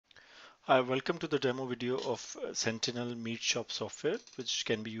Hi, welcome to the demo video of Sentinel Meat Shop software, which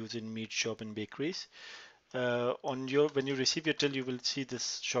can be used in meat shop and bakeries. When you receive your till, you will see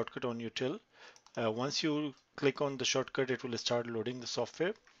this shortcut on your till. Once you click on the shortcut, it will start loading the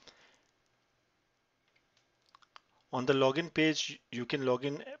software. On the login page, you can log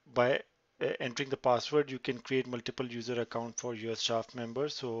in by entering the password. You can create multiple user account for your staff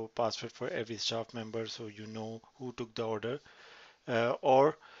members, so password for every staff member, so you know who took the order.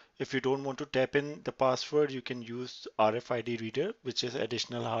 Or if you don't want to tap in the password, you can use RFID reader, which is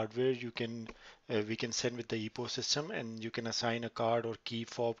additional hardware we can send with the Epos system, and you can assign a card or key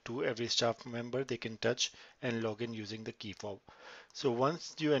fob to every staff member. They can touch and log in using the key fob. So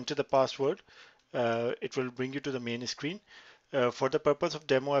once you enter the password, it will bring you to the main screen. For the purpose of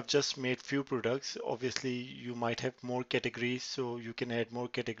demo, I've just made few products. Obviously, you might have more categories, so you can add more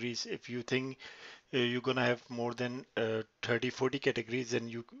categories. If you think you're gonna have more than 30-40 categories, then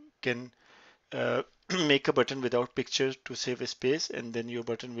you can uh, make a button without pictures to save a space, and then your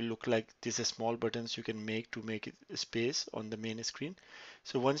button will look like these are small buttons you can make to make space on the main screen.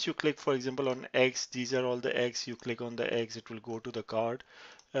 So once you click, for example, on eggs, these are all the eggs. You click on the eggs, it will go to the card.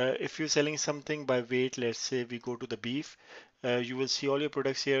 If you're selling something by weight, let's say we go to the beef, you will see all your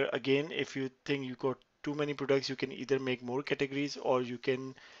products here. Again, if you think you got too many products, you can either make more categories, or you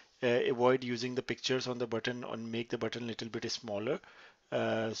can avoid using the pictures on the button and make the button a little bit smaller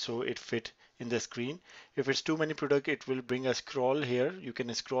so it fit in the screen. If it's too many product, it will bring a scroll here. You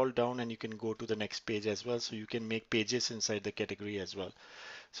can scroll down and you can go to the next page as well. So you can make pages inside the category as well.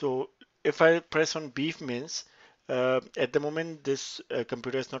 So if I press on beef mince, at the moment this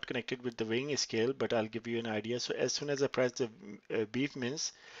computer is not connected with the weighing scale, but I'll give you an idea. So as soon as I press the beef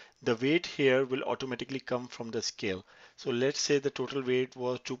mince, the weight here will automatically come from the scale. So let's say the total weight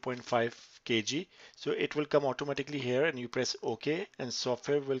was 2.5 kg. So it will come automatically here, and you press OK, and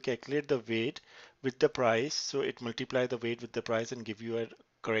software will calculate the weight with the price. So it multiply the weight with the price and give you a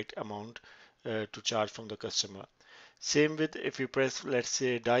correct amount to charge from the customer. Same with if you press, let's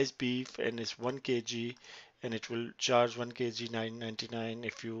say, diced beef and it's 1 kg, and it will charge 1 kg 9.99.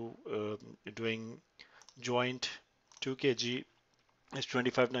 If you doing joint 2 kg, it's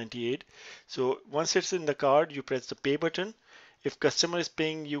 25.98. So once it's in the card, you press the pay button. If customer is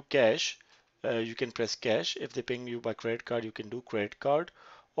paying you cash, you can press cash. If they're paying you by credit card, you can do credit card.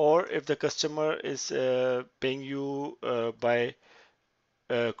 Or if the customer is paying you by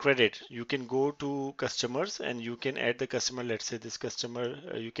credit, you can go to customers and you can add the customer. Let's say this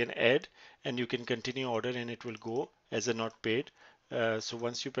customer you can add, and you can continue order, and it will go as a not paid. So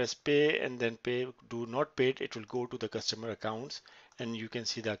once you press pay and then pay do not paid, it will go to the customer accounts, and you can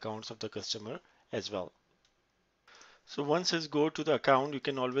see the accounts of the customer as well. So once it's go to the account, you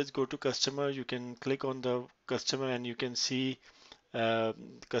can always go to customer. You can click on the customer and you can see uh,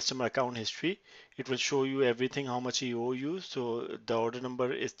 customer account history. It will show you everything, how much he owe you. So the order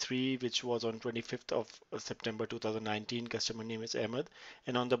number is 3, which was on 25th of September 2019. Customer name is Ahmed,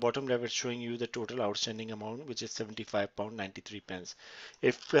 and on the bottom left it's showing you the total outstanding amount, which is £75.93.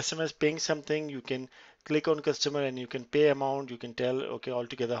 If customer is paying something, you can click on customer and you can pay amount. You can tell okay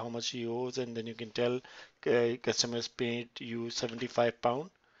altogether how much he owes, and then you can tell customer has paid you £75,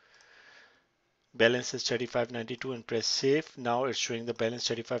 balance is 35.92, and press save. Now it's showing the balance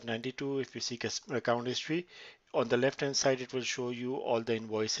 35.92. If you see customer account history, on the left hand side it will show you all the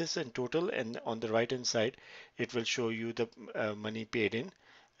invoices in total, and on the right hand side it will show you the money paid in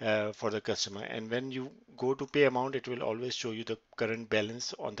for the customer. And when you go to pay amount, it will always show you the current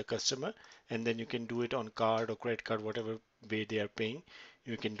balance on the customer, and then you can do it on card or credit card, whatever way they are paying.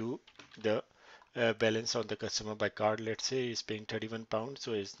 You can do the balance on the customer by card. Let's say he's paying £31,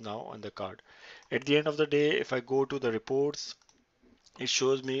 so it's now on the card. At the end of the day, if I go to the reports, it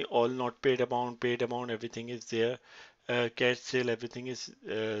shows me all not paid amount, everything is there. Cash sale, everything is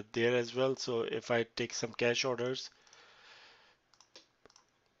there as well. So if I take some cash orders,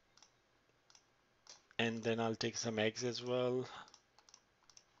 and then I'll take some eggs as well.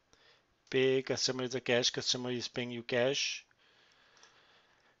 Pay customer is a cash customer, is paying you cash.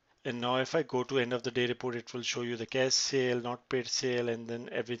 And now if I go to end of the day report, it will show you the cash sale, not paid sale, and then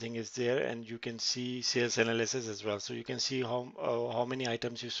everything is there, and you can see sales analysis as well. So you can see how many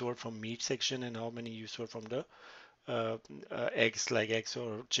items you sold from meat section and how many you sold from the uh, eggs, like eggs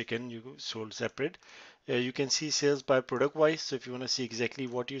or chicken you sold separate. You can see sales by product wise. So if you want to see exactly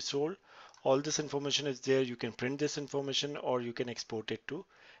what you sold, all this information is there. You can print this information or you can export it to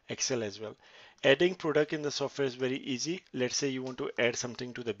Excel as well. Adding product in the software is very easy. Let's say you want to add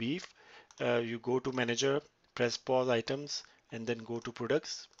something to the beef. You go to manager, press pause items, and then go to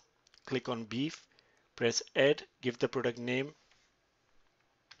products, click on beef, press add, give the product name,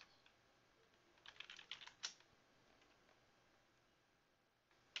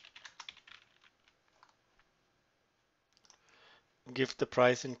 give the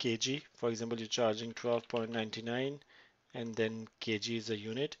price in kg. For example, you're charging 12.99 and then kg is a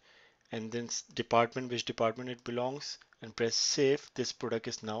unit, and then department, which department it belongs, and press save. This product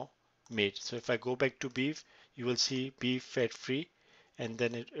is now made. So if I go back to beef, you will see beef fat free, and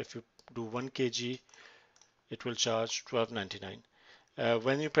then if you do 1 kg, it will charge 12.99.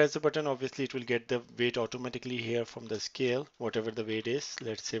 When you press the button, obviously it will get the weight automatically here from the scale, whatever the weight is,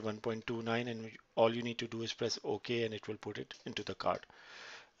 let's say 1.29, and all you need to do is press OK and it will put it into the cart.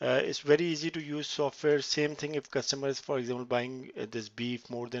 It's very easy to use software. Same thing if customers, for example, buying this beef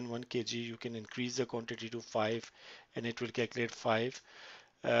more than 1 kg, you can increase the quantity to 5 and it will calculate 5.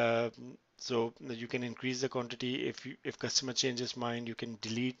 So you can increase the quantity. If customer changes mind, you can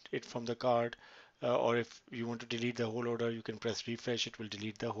delete it from the cart, or if you want to delete the whole order, you can press refresh. It will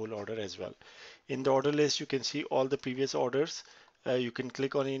delete the whole order as well. In the order list, you can see all the previous orders. You can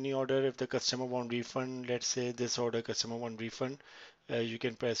click on any order. If the customer want refund, let's say this order customer want refund, you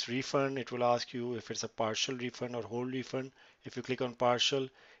can press refund. It will ask you if it's a partial refund or whole refund. If you click on partial,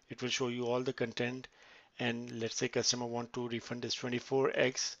 it will show you all the content. And let's say customer want to refund this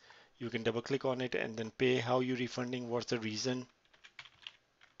 24x, you can double click on it and then pay. How you refunding, what's the reason,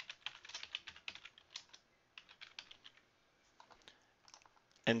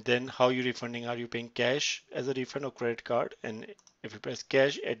 and then how you refunding, are you paying cash as a refund or credit card. And if you press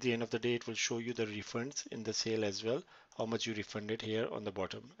cash, at the end of the day it will show you the refunds in the sale as well, how much you refunded here on the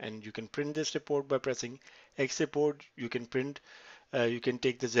bottom. And you can print this report by pressing X report. You can print, you can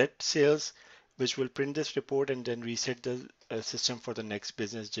take the Z sales, which will print this report and then reset the system for the next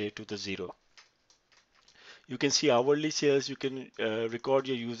business day to the 0. You can see hourly sales. You can record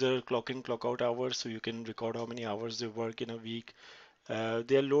your user clock in clock out hours, so you can record how many hours they work in a week.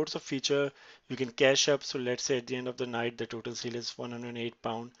 There are loads of feature. You can cash up. So let's say at the end of the night the total sale is 108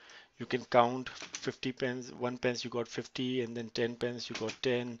 pound. You can count 50 pence, 1 pence you got 50, and then 10 pence you got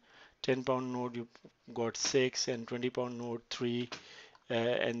 10. 10 pound note you got 6, and 20 pound note 3,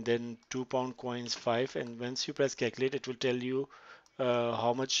 and then 2 pound coins 5. And once you press calculate, it will tell you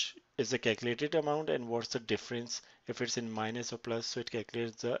how much is the calculated amount and what's the difference, if it's in minus or plus. So it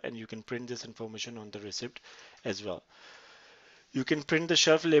calculates the, and you can print this information on the receipt as well. You can print the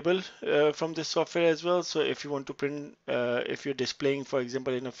shelf label from this software as well. So if you want to print, if you're displaying, for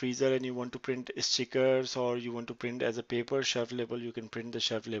example, in a freezer and you want to print stickers, or you want to print as a paper shelf label, you can print the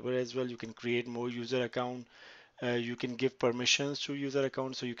shelf label as well. You can create more user account. You can give permissions to user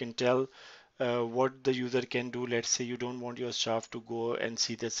account, so you can tell what the user can do. Let's say you don't want your staff to go and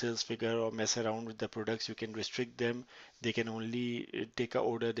see the sales figure or mess around with the products. You can restrict them. They can only take a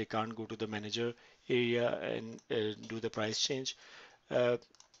order. They can't go to the manager area and do the price change. Uh,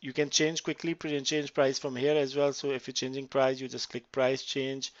 you can change quickly, change price from here as well. So if you're changing price, you just click price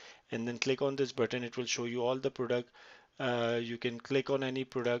change and then click on this button. It will show you all the product. You can click on any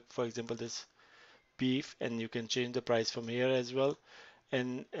product, for example this beef, and you can change the price from here as well.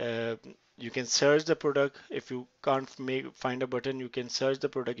 And you can search the product. If you can't find a button, you can search the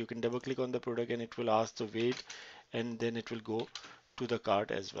product. You can double click on the product and it will ask the weight, and then it will go to the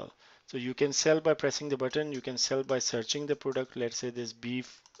cart as well. So you can sell by pressing the button. You can sell by searching the product. Let's say this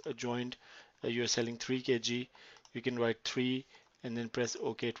beef joint, you're selling 3 kg. You can write 3 and then press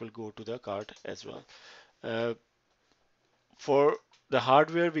OK. It will go to the cart as well. For the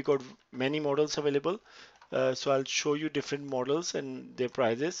hardware, we got many models available. So I'll show you different models and their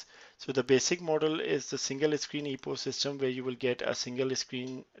prices. So the basic model is the single screen Epos system, where you will get a single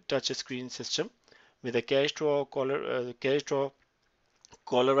screen touch screen system with a cash draw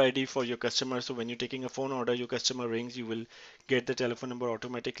caller ID for your customer. So when you're taking a phone order, your customer rings, you will get the telephone number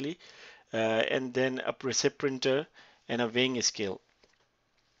automatically, and then a receipt printer and a weighing scale.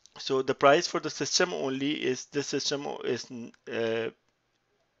 So the price for the system only is, this system is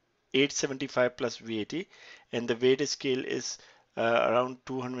 875 plus VAT, and the weight scale is around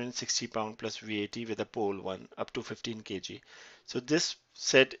 260 pound plus VAT with a pole one up to 15 kg. So this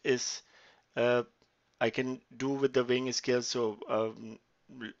set is I can do with the weighing scale. So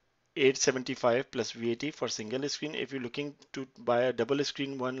 875 plus VAT for single screen. If you're looking to buy a double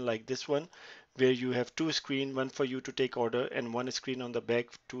screen one like this one, where you have two screen, one for you to take order and one screen on the back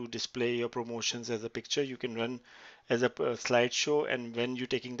to display your promotions as a picture, you can run as a slideshow, and when you're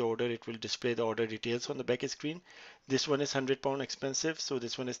taking the order, it will display the order details on the back screen. This one is 100 pound expensive, so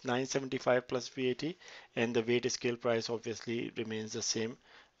this one is 975 plus VAT, and the weight scale price obviously remains the same.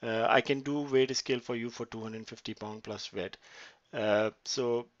 I can do weight scale for you for 250 pound plus VAT.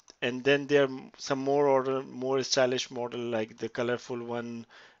 So, and then there are some more stylish model, like the colorful one,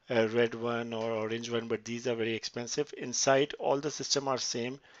 red one or orange one, but these are very expensive. Inside, all the system are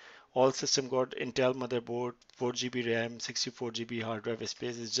same. All system got Intel motherboard, 4 GB RAM, 64 GB hard drive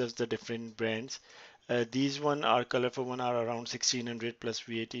space. It's just the different brands. These one are colorful one are around 1600 plus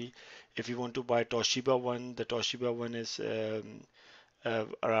VAT. If you want to buy Toshiba one, the Toshiba one is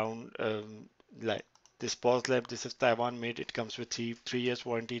around like this pause lamp. This is Taiwan made. It comes with three years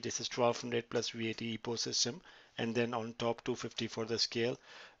warranty. This is 1200 plus VAT Epos system, and then on top 250 for the scale.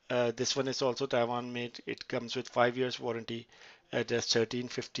 This one is also Taiwan made. It comes with 5 years warranty. That's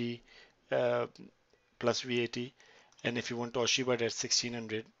 1350 uh, plus VAT. And if you want Toshiba, that's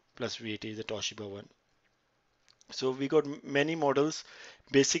 1600 plus VAT, the Toshiba one. So we got many models.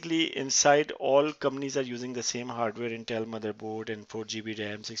 Basically, inside all companies are using the same hardware, Intel motherboard and 4 GB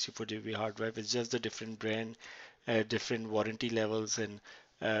RAM, 64 GB hard drive. It's just the different brand, different warranty levels, and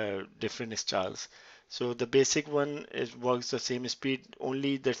different styles. So the basic one is works the same speed.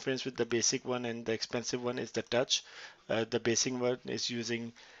 Only difference with the basic one and the expensive one is the touch. The basic one is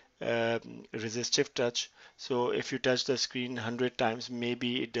using resistive touch. So if you touch the screen 100 times,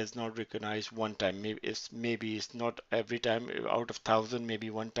 maybe it does not recognize one time. Maybe it's not every time. Out of 1,000, maybe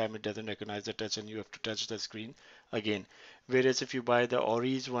one time it doesn't recognize the touch and you have to touch the screen again. Whereas if you buy the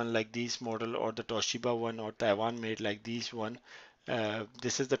Ori's one like this model, or the Toshiba one, or Taiwan made like this one,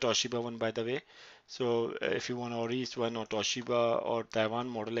 this is the Toshiba one, by the way. So if you want Ori's one or Toshiba or Taiwan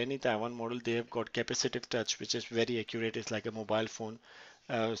model, any Taiwan model, they have got capacitive touch, which is very accurate. It's like a mobile phone,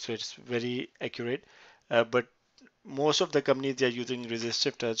 so it's very accurate. But most of the companies, they are using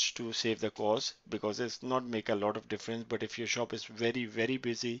resistive touch to save the cost, because it's not make a lot of difference. But if your shop is very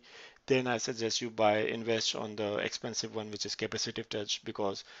busy, then I suggest you buy invest on the expensive one, which is capacitive touch,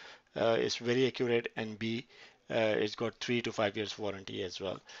 because it's very accurate, and B, it's got 3 to 5 years warranty as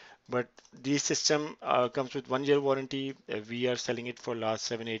well. But this system comes with 1 year warranty. We are selling it for last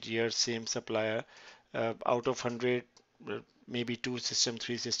 7 8 years, same supplier. Out of 100, maybe three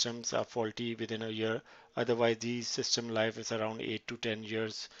systems are faulty within a year. Otherwise, the system life is around 8 to 10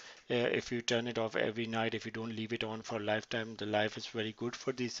 years. If you turn it off every night, if you don't leave it on for a lifetime, the life is very good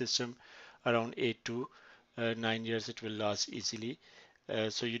for the system. Around 8 to 9 years, it will last easily.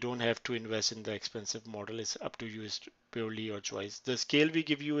 So you don't have to invest in the expensive model. It's up to you. It's purely your choice. The scale we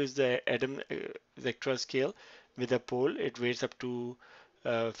give you is the Adam Vectra scale with a pole. It weighs up to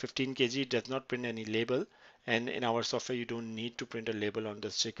 15 kg. It does not print any label. And in our software, you don't need to print a label on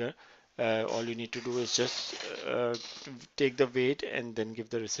the sticker. All you need to do is just take the weight and then give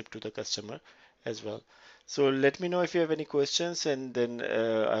the receipt to the customer as well. So let me know if you have any questions, and then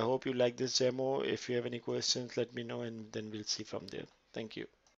I hope you like this demo. If you have any questions, let me know, and then we'll see from there. Thank you.